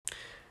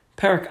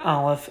Perak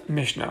Aleph,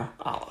 Mishnah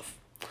Aleph.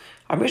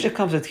 Our Mishnah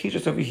comes to teach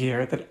us over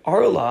here that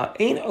Arla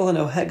ain't Arla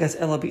no hegas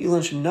ela be'ilan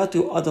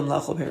shenatu adam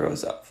lachol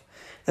be'rozav.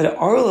 That an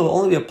Arla will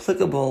only be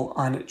applicable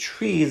on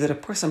trees that a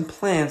person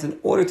plants in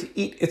order to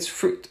eat its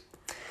fruit.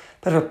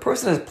 But if a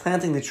person is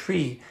planting the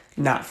tree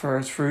not for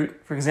its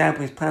fruit, for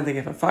example, he's planting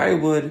it for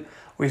firewood,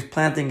 or he's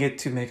planting it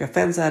to make a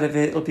fence out of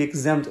it, it'll be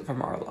exempt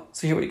from Arla.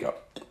 So here we go.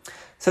 It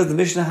says the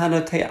Mishnah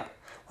Hanoteya,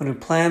 when he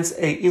plants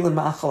a ilan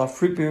ma'achal, a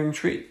fruit-bearing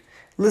tree,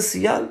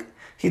 l'siyag,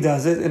 he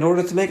does it in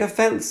order to make a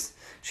fence.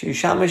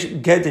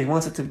 Sheishamish gede, he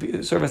wants it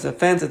to serve as a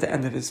fence at the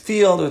end of his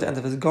field or at the end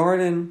of his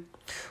garden.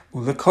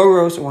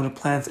 Ulekoros, or when he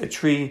plants a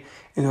tree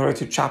in order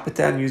to chop it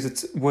down, use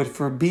its wood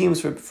for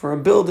beams for a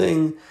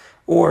building,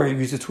 or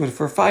use its wood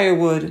for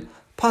firewood.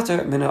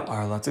 Pater mina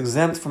arla, it's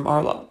exempt from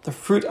arla. The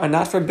fruit are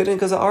not forbidden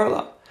because of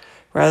arla.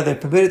 Rather, they're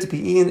permitted to be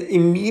eaten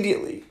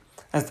immediately.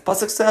 As the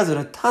pasuk says,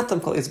 "Tatam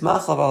kol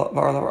izmachal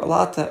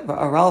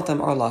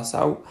v'araltem arla."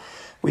 So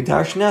we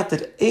darshan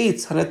that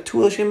eitz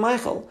hanatul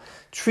shemaichel,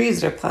 trees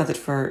that are planted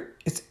for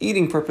its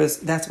eating purpose,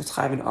 that's what's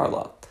chayv in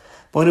arla.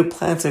 But when who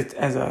plants it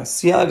as a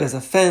siag, as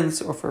a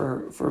fence, or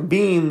for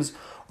beams,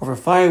 or for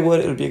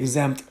firewood, it would be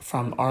exempt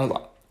from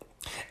arla.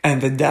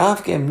 And the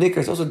dafke and nikar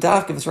is also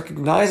dafke if it's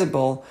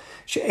recognizable.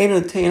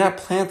 You're not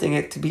planting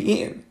it to be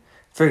eaten.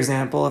 For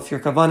example, if your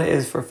kavana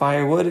is for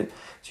firewood,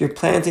 so you're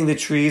planting the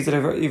trees that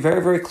are very,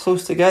 very, very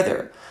close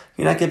together.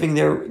 You're not giving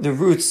the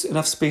roots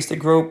enough space to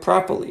grow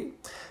properly.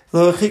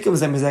 Normally,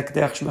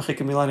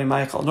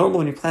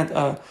 when you plant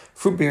a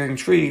fruit-bearing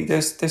tree,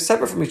 they're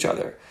separate from each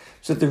other,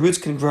 so that the roots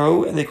can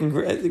grow and they can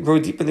grow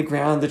deep in the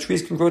ground. The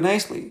trees can grow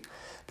nicely.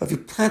 But if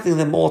you're planting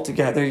them all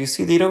together, you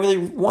see that you don't really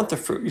want the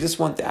fruit. You just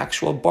want the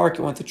actual bark.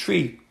 You want the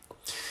tree.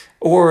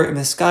 Or in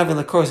the sky and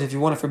the course, if you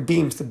want it for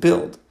beams to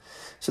build.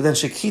 So then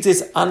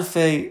shekites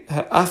afne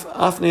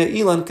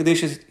ilan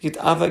kadesh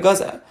yitava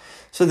gaza.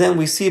 So then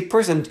we see a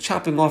person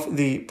chopping off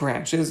the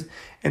branches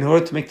in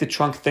order to make the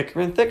trunk thicker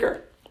and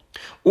thicker.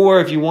 Or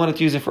if you wanted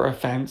to use it for a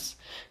fence,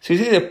 so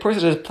you see the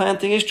person is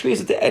planting his trees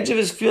at the edge of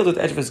his field, at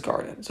the edge of his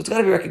garden. So it's got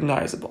to be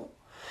recognizable.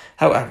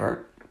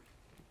 However,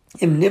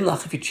 in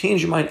Nimlach, if you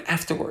change your mind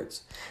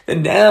afterwards,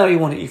 then now you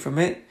want to eat from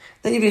it,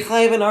 then you'd be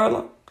chayiv in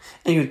arla.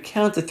 And you would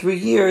count the 3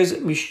 years,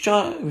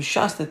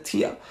 mishas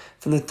natia,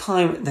 from the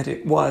time that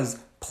it was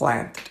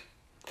planted.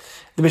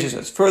 The Mishnah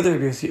says further,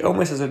 Rabbi Yossi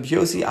Omer says, Rabbi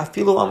Yossi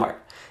afilu amar.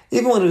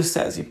 Even one who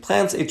says, he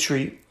plants a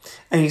tree,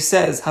 and he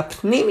says,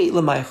 hapnimi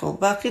l'maychol,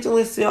 v'achiton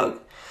l'siyag.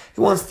 He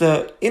wants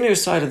the inner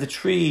side of the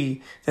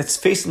tree that's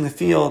facing the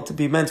field to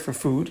be meant for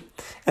food,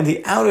 and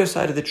the outer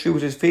side of the tree,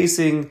 which is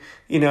facing,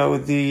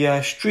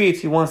 the street,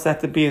 he wants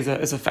that to be as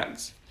a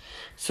fence.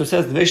 So it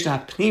says the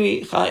Mishnah,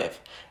 hapnimi chayev.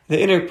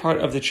 The inner part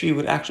of the tree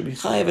would actually be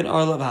chayev in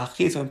arla,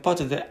 v'achitz, and part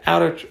of the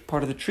outer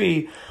part of the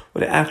tree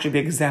would actually be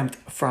exempt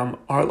from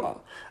arla.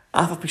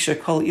 Even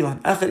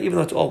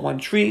though it's all one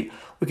tree,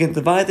 we can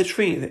divide the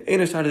tree. The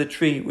inner side of the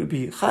tree would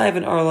be chayev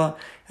in arla,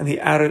 and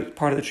the outer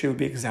part of the tree would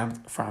be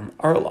exempt from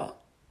arla.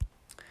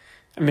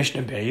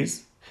 Mishnah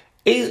Beis,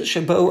 it's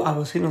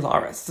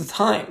the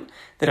time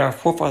that our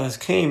forefathers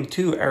came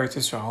to Eretz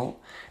Yisrael.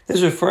 This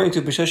is referring to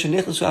during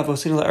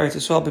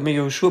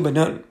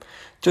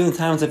the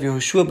times of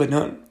Yehoshua ben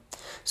Nun.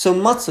 So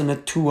matzah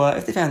natua,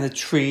 if they found a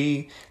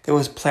tree that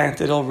was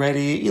planted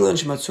already, ilan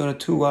shematzah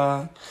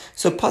natua,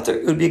 so pater,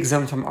 it would be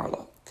exempt from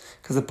arla,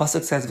 because the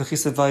pasuk says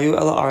v'chisavayu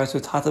ela aretz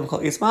v'tatam kol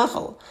eitz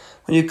machal.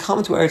 When you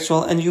come to Eretz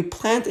Yisrael and you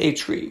plant a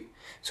tree,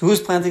 so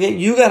who's planting it?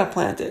 You got to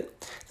plant it.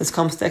 This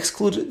comes to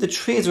exclude the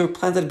trees that were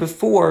planted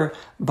before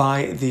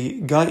by the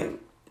Goyim.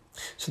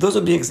 So those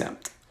would be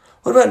exempt.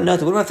 What about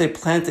nata? What about if they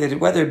planted,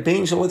 whether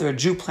a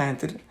Jew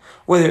planted,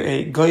 whether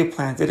a Goy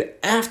planted,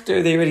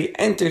 after they already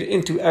entered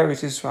into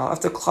Eretz Yisrael,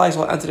 after Klal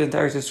Yisrael entered into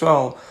Eretz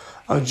Yisrael,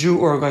 a Jew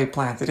or a Goy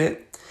planted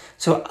it.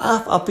 So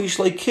af al pi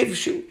shloi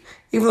kivshu,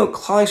 even though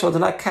Klal Yisrael did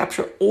not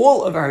capture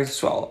all of Eretz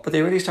Yisrael, but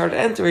they already started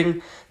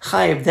entering,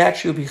 chayiv, that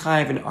should be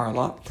chayiv in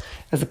arla.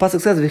 As the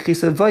pasuk says,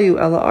 v'chisavayu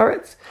ela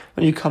aretz,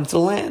 when you come to the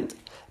land.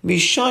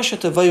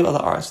 Misha-shatavayu ela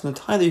aretz, in the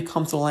time that you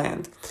come to the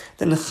land,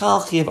 then the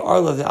chal chiyav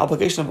arla, the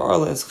obligation of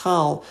arla is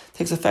chal,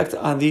 takes effect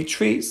on the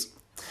trees.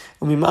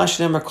 When we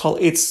mashinemar kol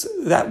eitz,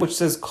 that which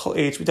says kol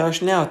eitz, we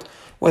darshan out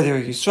whether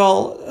a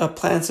Yisrael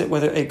plants it,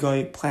 whether a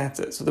Goy plants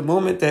it. So the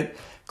moment that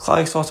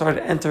Klal Yisrael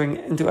started entering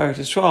into Eretz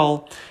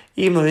Yisrael,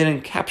 even though they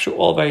didn't capture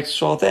all of Eretz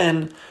Yisrael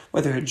then,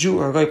 whether a Jew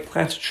or a Goy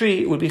plants a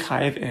tree, it would be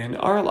chayiv in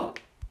arla.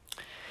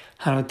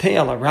 Hanotei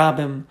ala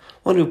rabim,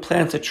 one who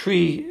plants a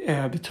tree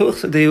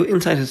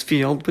inside his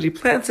field, but he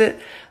plants it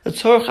the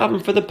tzorach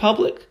rabim for the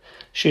public.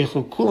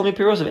 Sheichu kulam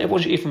mipirosav,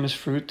 everyone should eat from his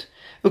fruit.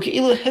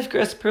 Uki'ilu hefker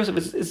as pirosav,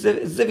 it's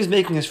as if he's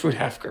making his fruit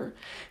hefker.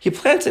 He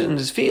plants it in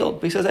his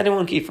field, but he says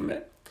anyone can eat from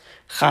it.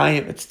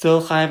 Chayiv, it's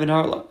still chayiv in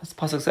arla. As the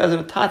pasuk says,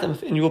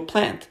 and you will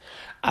plant.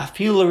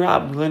 Afilu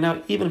rabim, learn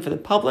out even for the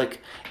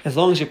public, as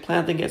long as you're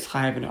planting it, it's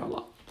chayiv in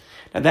arla.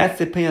 Now that's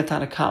the opinion of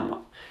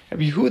Tanakama.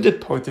 Rabbi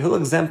Yehuda he'll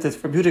exempt it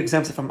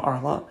from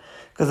arla,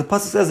 because the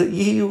pasuk says that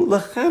yiyu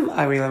lechem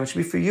arilam, it should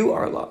be for you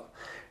arla.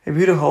 Rabbi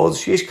Yehuda holds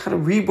sheish kind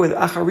of riboy, the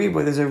achar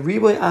riboy. There's a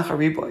riboy achar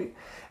riboy.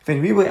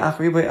 When you have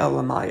a riboy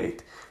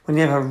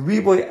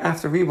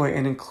after riboy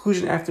and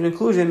inclusion after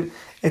inclusion,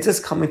 it's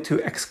just coming to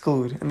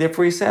exclude. And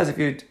therefore he says if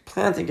you're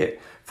planting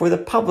it for the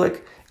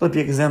public, it'll be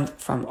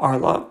exempt from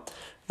Arla,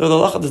 though the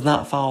halacha does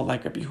not follow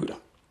like Rabbi Yehuda.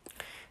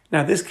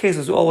 Now this case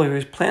is all where he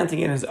was planting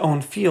in his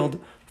own field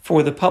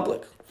for the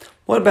public.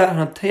 What about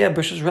Hanteya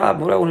B'Shus Rab?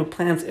 What about one who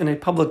plants in a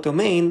public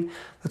domain,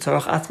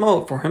 l'tzarach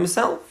atzmo, for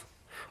himself?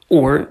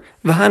 Or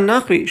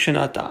V'hanachri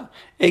Shenata,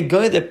 a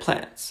guy that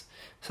plants.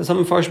 So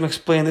some Farshim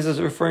explain this is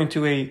referring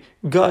to a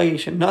guy,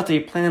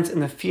 Shenata, plants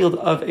in the field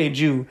of a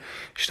Jew.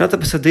 Shenata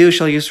B'Sadeu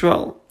Shal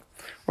Yisrael.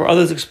 Or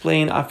others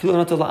explain, Afilu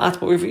Nata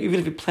La'atmo, even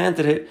if he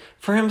planted it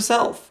for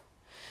himself.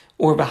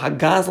 Or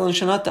B'Hagazlan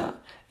Shenata,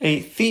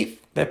 a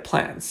thief that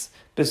plants.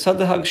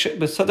 B'Sada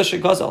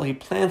Shegazal, he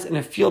plants in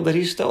a field that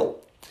he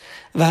stole.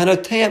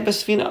 V'hanoteya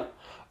B'Sfina,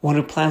 one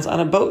who plants on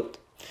a boat.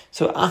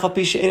 So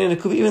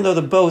even though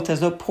the boat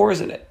has no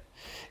pores in it.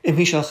 If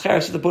Mishal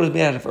Cheres, so the boat is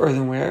made out of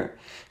earthenware.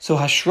 So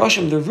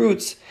Hashroshim, the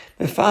roots,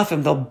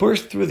 Mefafim, they'll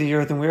burst through the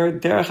earthenware,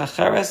 Derech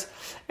HaCheres,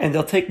 and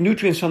they'll take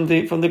nutrients from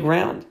the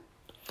ground.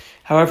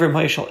 However,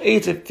 Ma'ishal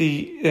Eitz,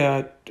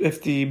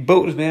 if the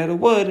boat is made out of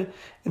wood,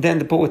 then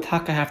the boat would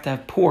have to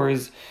have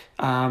pores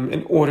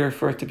in order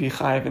for it to be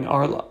chayiv in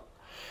Arla.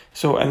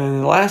 So, and then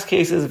the last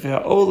case is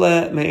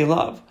Ve'ole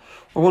Me'elav,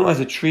 or one who has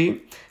a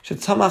tree,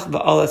 Shetzamach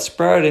Ba'al,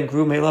 sprouted and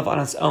grew Me'elav on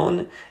its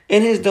own,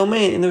 in his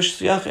domain, in the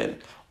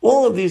Shiyachid.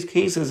 All of these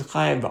cases,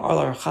 chayiv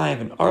ba'arla or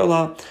chayiv in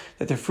arla,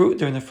 that the fruit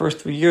during the first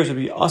 3 years would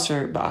be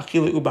aser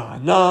ba'achila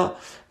ubahana,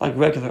 like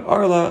regular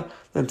arla,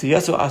 then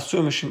tiyasu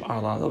asur mishum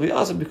arla. They'll be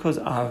aser because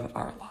of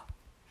arla.